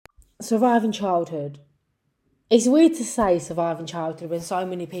surviving childhood. It's weird to say surviving childhood when so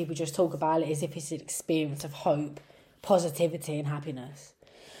many people just talk about it as if it's an experience of hope, positivity and happiness.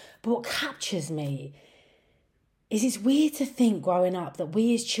 But what captures me is it's weird to think growing up that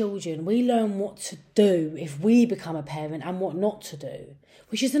we as children, we learn what to do if we become a parent and what not to do,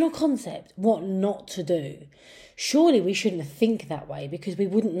 which is an odd concept, what not to do. Surely we shouldn't think that way because we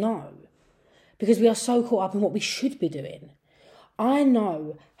wouldn't know, because we are so caught up in what we should be doing. I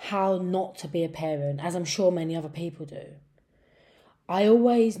know how not to be a parent, as I'm sure many other people do. I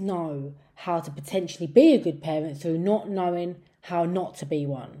always know how to potentially be a good parent through not knowing how not to be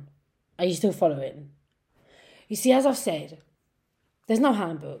one. Are you still following? You see, as I've said, there's no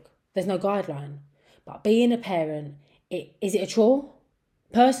handbook, there's no guideline. But being a parent, is it a chore?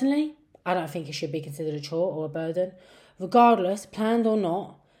 Personally, I don't think it should be considered a chore or a burden. Regardless, planned or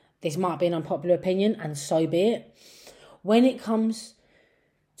not, this might be an unpopular opinion, and so be it. When it comes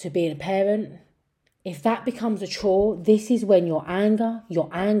to being a parent, if that becomes a chore, this is when your anger, your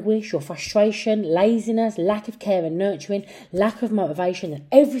anguish, your frustration, laziness, lack of care and nurturing, lack of motivation and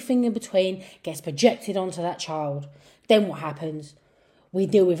everything in between gets projected onto that child. Then what happens? We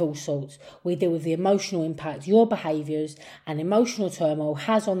deal with all sorts. We deal with the emotional impact your behaviours and emotional turmoil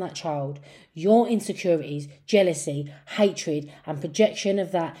has on that child. Your insecurities, jealousy, hatred and projection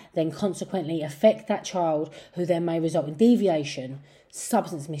of that then consequently affect that child, who then may result in deviation,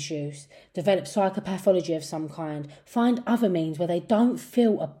 substance misuse, develop psychopathology of some kind, find other means where they don't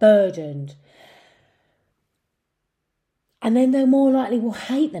feel burdened. And then they more likely will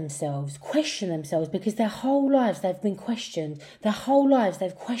hate themselves, question themselves, because their whole lives they've been questioned. Their whole lives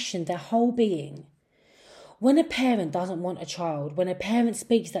they've questioned their whole being. When a parent doesn't want a child, when a parent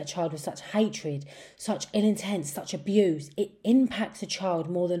speaks to that child with such hatred, such ill intent, such abuse, it impacts a child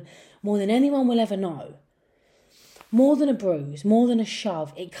more than anyone will ever know. More than a bruise, more than a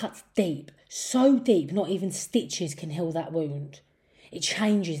shove, it cuts deep, so deep not even stitches can heal that wound. It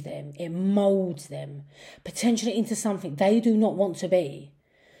changes them, it moulds them, potentially into something they do not want to be.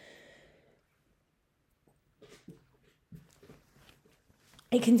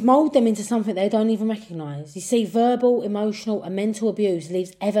 It can mould them into something they don't even recognise. You see, verbal, emotional and mental abuse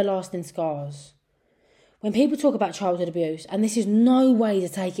leaves everlasting scars. When people talk about childhood abuse, and this is no way to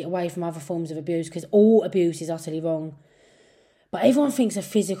take it away from other forms of abuse, because all abuse is utterly wrong, but everyone thinks of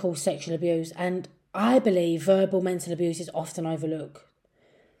physical, sexual abuse, and I believe verbal, mental abuse is often overlooked.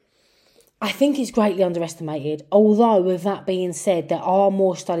 I think it's greatly underestimated, although with that being said, there are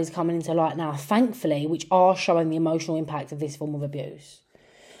more studies coming into light now, thankfully, which are showing the emotional impact of this form of abuse.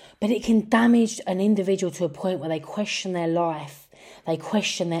 But it can damage an individual to a point where they question their life, they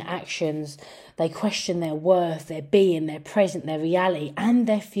question their actions, they question their worth, their being, their present, their reality and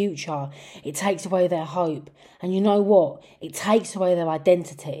their future. It takes away their hope. And you know what? It takes away their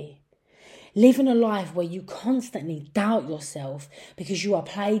identity. Living a life where you constantly doubt yourself because you are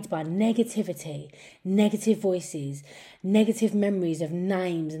plagued by negativity, negative voices, negative memories of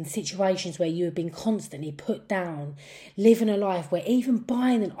names and situations where you have been constantly put down. Living a life where even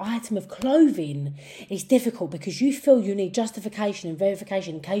buying an item of clothing is difficult because you feel you need justification and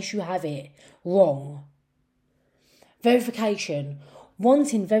verification in case you have it wrong. Verification.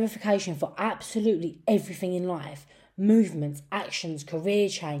 Wanting verification for absolutely everything in life. Movements, actions, career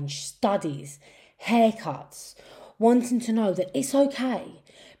change, studies, haircuts, wanting to know that it's okay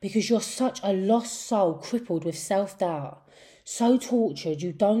because you're such a lost soul crippled with self-doubt, so tortured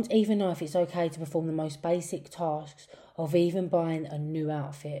you don't even know if it's okay to perform the most basic tasks of even buying a new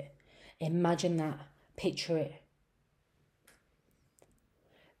outfit. Imagine that, picture it.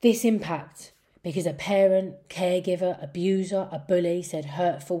 This impact because a parent, caregiver, abuser, a bully said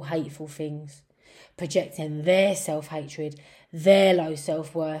hurtful, hateful things, projecting their self-hatred, their low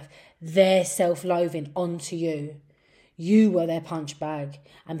self-worth, their self-loathing onto you. You were their punch bag,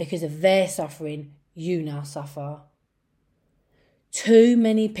 and because of their suffering, you now suffer. Too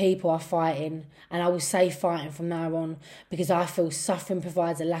many people are fighting, and I will say fighting from now on, because I feel suffering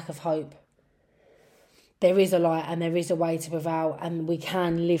provides a lack of hope. There is a light and there is a way to prevail, and we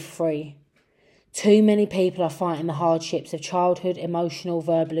can live free. Too many people are fighting the hardships of childhood, emotional,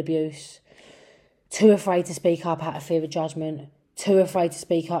 verbal abuse. Too afraid to speak up out of fear of judgment. Too afraid to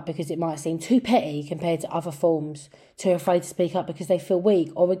speak up because it might seem too petty compared to other forms. Too afraid to speak up because they feel weak.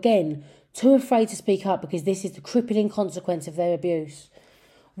 Or again, too afraid to speak up because this is the crippling consequence of their abuse.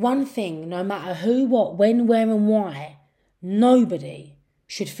 One thing, no matter who, what, when, where and why, nobody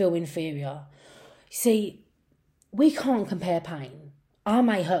should feel inferior. See, we can't compare pain. I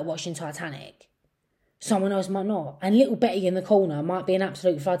may hurt watching Titanic. Someone else might not. And little Betty in the corner might be an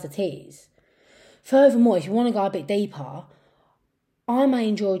absolute flood of tears. Furthermore, if you want to go a bit deeper, I may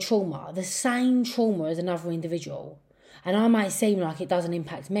enjoy trauma, the same trauma as another individual, and I may seem like it doesn't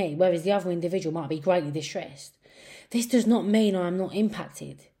impact me, whereas the other individual might be greatly distressed. This does not mean I'm not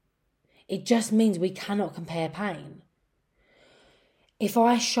impacted. It just means we cannot compare pain. If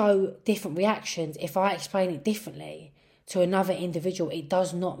I show different reactions, if I explain it differently to another individual, it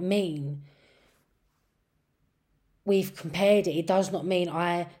does not mean we've compared it. It does not mean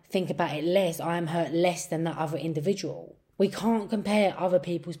I think about it less. I am hurt less than that other individual. We can't compare other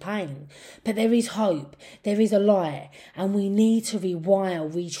people's pain. But there is hope. There is a light. And we need to rewire,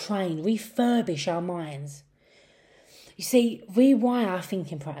 retrain, refurbish our minds. You see, rewire our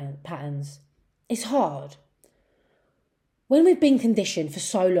thinking patterns. It's hard. When we've been conditioned for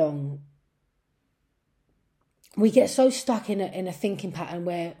so long, we get so stuck in a thinking pattern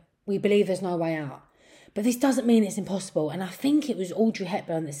where we believe there's no way out. But this doesn't mean it's impossible. And I think it was Audrey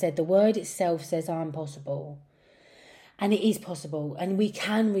Hepburn that said the word itself says I'm possible. And it is possible. And we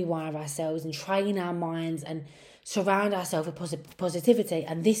can rewire ourselves and train our minds and surround ourselves with positivity.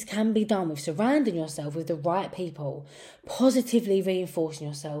 And this can be done with surrounding yourself with the right people, positively reinforcing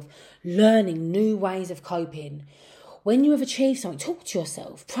yourself, learning new ways of coping. When you have achieved something, talk to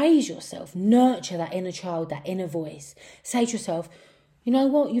yourself, praise yourself, nurture that inner child, that inner voice. Say to yourself, you know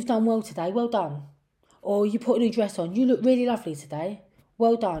what, you've done well today, well done. Or you put a new dress on, you look really lovely today,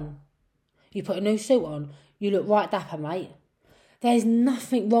 well done. You put a new suit on, you look right dapper, mate. There's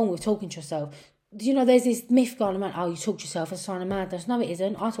nothing wrong with talking to yourself. Do you know there's this myth going around, oh, you talk to yourself, it's a sign of madness. No, it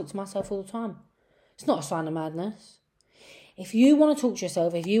isn't. I talk to myself all the time. It's not a sign of madness. If you want to talk to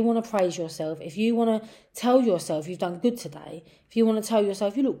yourself, if you want to praise yourself, if you want to tell yourself you've done good today, if you want to tell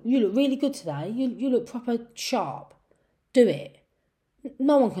yourself you look really good today, you look proper sharp, do it.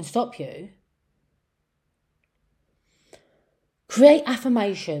 No one can stop you. Create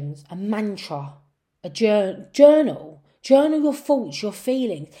affirmations, a mantra, a journal. Journal your thoughts, your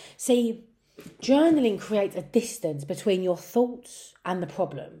feelings. See, journaling creates a distance between your thoughts and the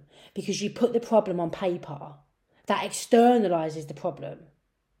problem because you put the problem on paper. That externalises the problem.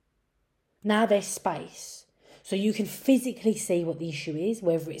 Now there's space. So you can physically see what the issue is,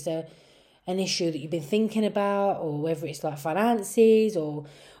 whether it's an issue that you've been thinking about or whether it's like finances or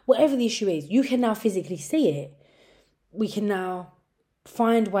whatever the issue is. You can now physically see it. We can now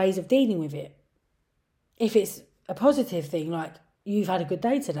find ways of dealing with it. If it's a positive thing, like you've had a good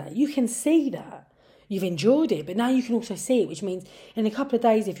day today, you can see that. You've enjoyed it, but now you can also see it, which means in a couple of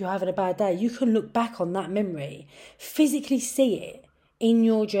days, if you're having a bad day, you can look back on that memory, physically see it in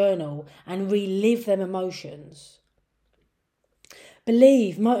your journal and relive them emotions.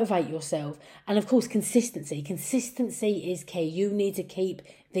 Believe, motivate yourself. And of course, consistency. Consistency is key. You need to keep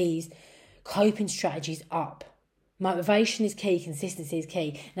these coping strategies up. Motivation is key, consistency is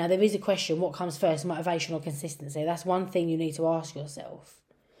key. Now, there is a question, what comes first, motivation or consistency? That's one thing you need to ask yourself.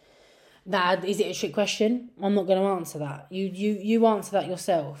 Now, is it a trick question? I'm not going to answer that. You answer that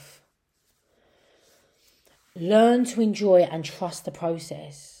yourself. Learn to enjoy and trust the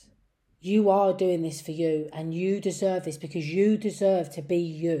process. You are doing this for you and you deserve this because you deserve to be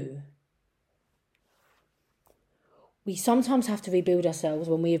you. We sometimes have to rebuild ourselves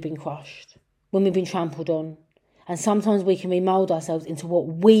when we have been crushed, when we've been trampled on. And sometimes we can remould ourselves into what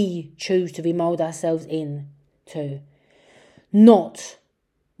we choose to remould ourselves into. Not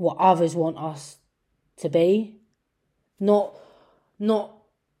what others want us to be. Not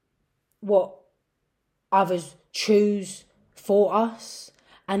what others choose for us.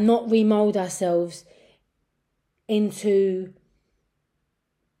 And not remould ourselves into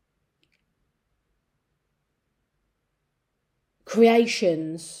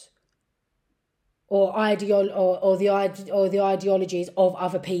creations or the ideologies of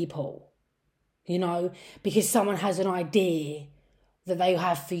other people, you know, because someone has an idea that they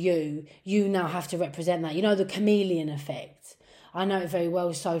have for you, you now have to represent that. You know, the chameleon effect. I know it very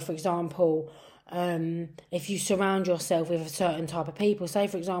well. So, for example, if you surround yourself with a certain type of people, say,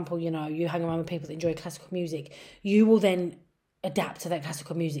 for example, you know, you hang around with people that enjoy classical music, you will then adapt to that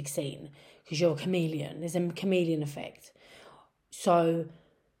classical music scene because you're a chameleon. There's a chameleon effect. So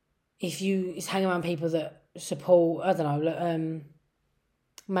if you hang around people that support, I don't know,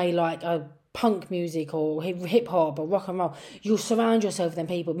 may like punk music or hip hop or rock and roll, you'll surround yourself with them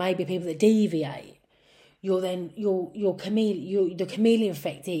people, maybe people that deviate. The chameleon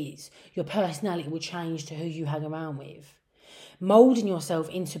effect is your personality will change to who you hang around with. Moulding yourself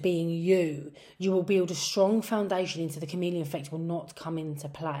into being you will build a strong foundation into the chameleon effect will not come into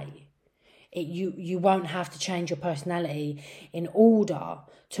play. You won't have to change your personality in order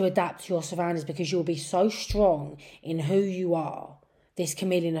to adapt to your surroundings because you'll be so strong in who you are. This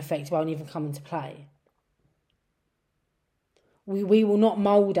chameleon effect won't even come into play. We will not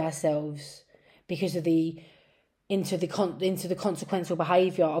mould ourselves because of into the consequential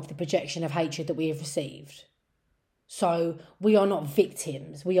behaviour of the projection of hatred that we have received. So we are not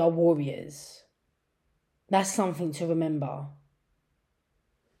victims, we are warriors. That's something to remember.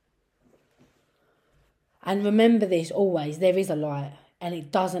 And remember this always, there is a light, and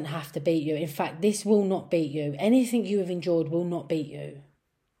it doesn't have to beat you. In fact, this will not beat you. Anything you have endured will not beat you.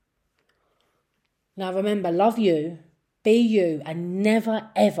 Now remember, love you, be you, and never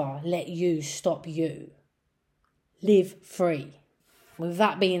ever let you stop you. Live free. With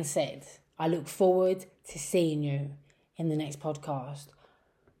that being said, I look forward to seeing you in the next podcast.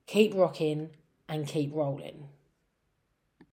 Keep rocking and keep rolling.